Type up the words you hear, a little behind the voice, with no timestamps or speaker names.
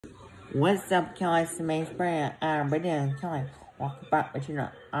What's up, Kelly? It's Mace Brand. Right there, Kelly. Welcome back, but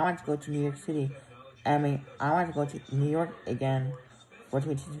I want to go to New York City. I want to go to New York again for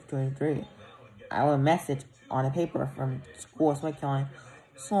 2023. I will message on the paper from school, so Kelly.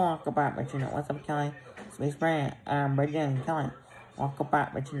 So welcome back, but what's up, Kelly? It's Mace Brand. Right there, Kelly. Welcome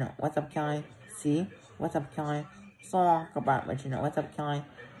back, but what's up, Kelly? See? What's up, Kelly? So welcome back, but what's up, Kelly?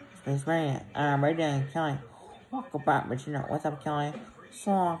 It's Mace Brand. Right there, Kelly. Welcome back, but what's up, Kelly? So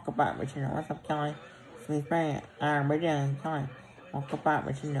welcome back, but what's up, Kelly? Smith Brand, right there, Kelly. Welcome back,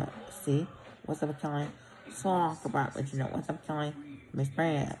 but see, what's up, Kelly? So welcome back, but what's up, Kelly? Miss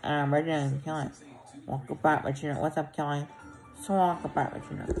Brand, right there, Kelly. Welcome back, but what's up, Kelly? So welcome back, but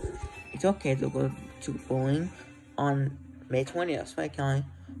it's okay to go to bowling on May 20th, right, Kelly?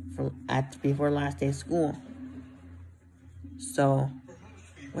 Before last day of school. So,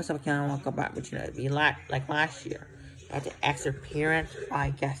 what's up, Kelly? Welcome back, but be like last year. You have to ask your parents, I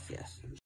guess, yes.